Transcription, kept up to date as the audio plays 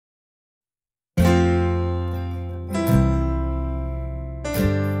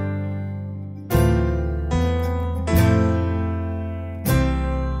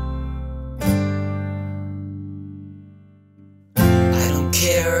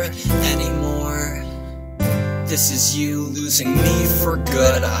care anymore. This is you losing me for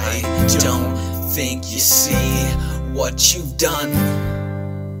good. I don't think you see what you've done.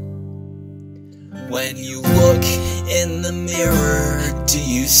 When you look in the mirror, do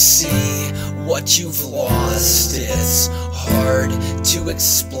you see what you've lost? It's hard to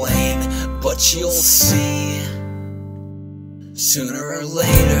explain, but you'll see. Sooner or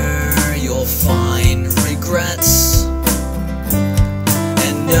later, you'll find regrets.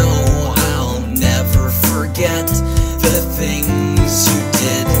 And no, I'll never forget the things you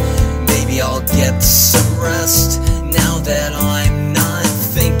did. Maybe I'll get some rest now that I'm not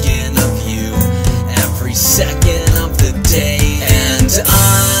thinking of you every second of the day. And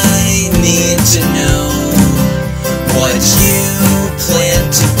I need to know what you plan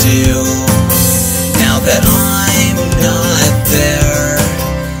to do now that I'm not there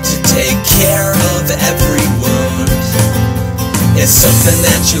to take care of every wound. It's something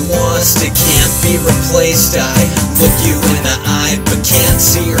that you lost, it can't be replaced. I look you in the eye but can't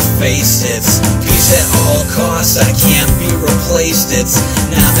see your face. It's peace at all costs, I can't be replaced. It's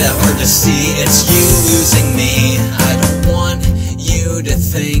not that hard to see, it's you losing me. I don't want you to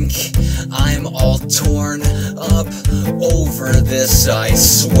think I'm all torn up over this. I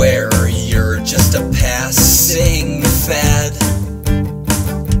swear you're just a passing fad.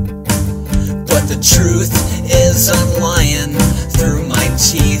 But the truth is I'm lying through my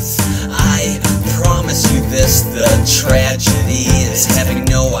teeth. I promise you this, the tragedy is having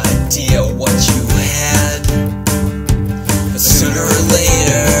no idea what you had. But sooner or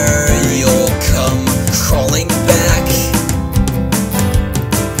later you'll come crawling back.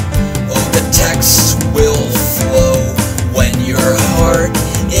 Oh, the text will flow when your heart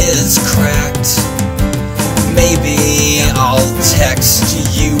is cracked. Maybe I'll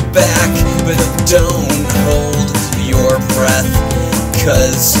text you back, but don't hold your breath,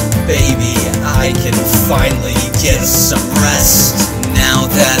 'cause baby, I can finally get some rest. Now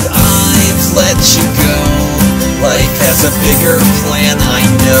that I've let you go, life has a bigger plan, I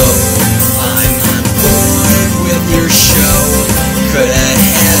know. I'm on board with your show. Could've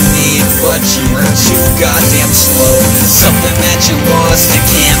had me, but you were too goddamn slow. Something that you lost, it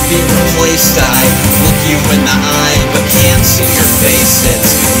can't be replaced. I look you in the eye, but can't see your face.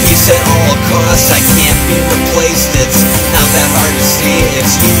 It's peace at all costs, I can't be replaced. It's not that hard to see,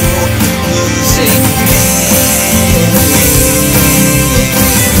 it's you losing me.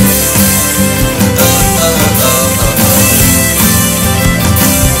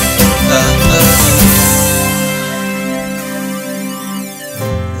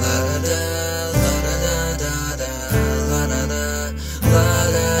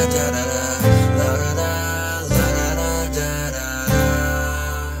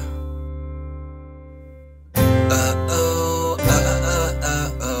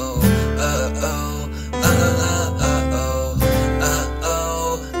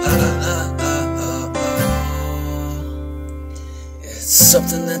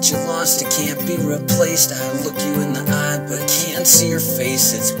 Something that you lost, it can't be replaced. I look you in the eye, but can't see your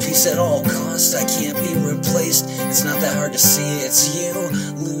face. It's peace at all costs, I can't be replaced. It's not that hard to see, it's you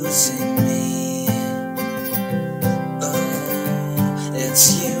losing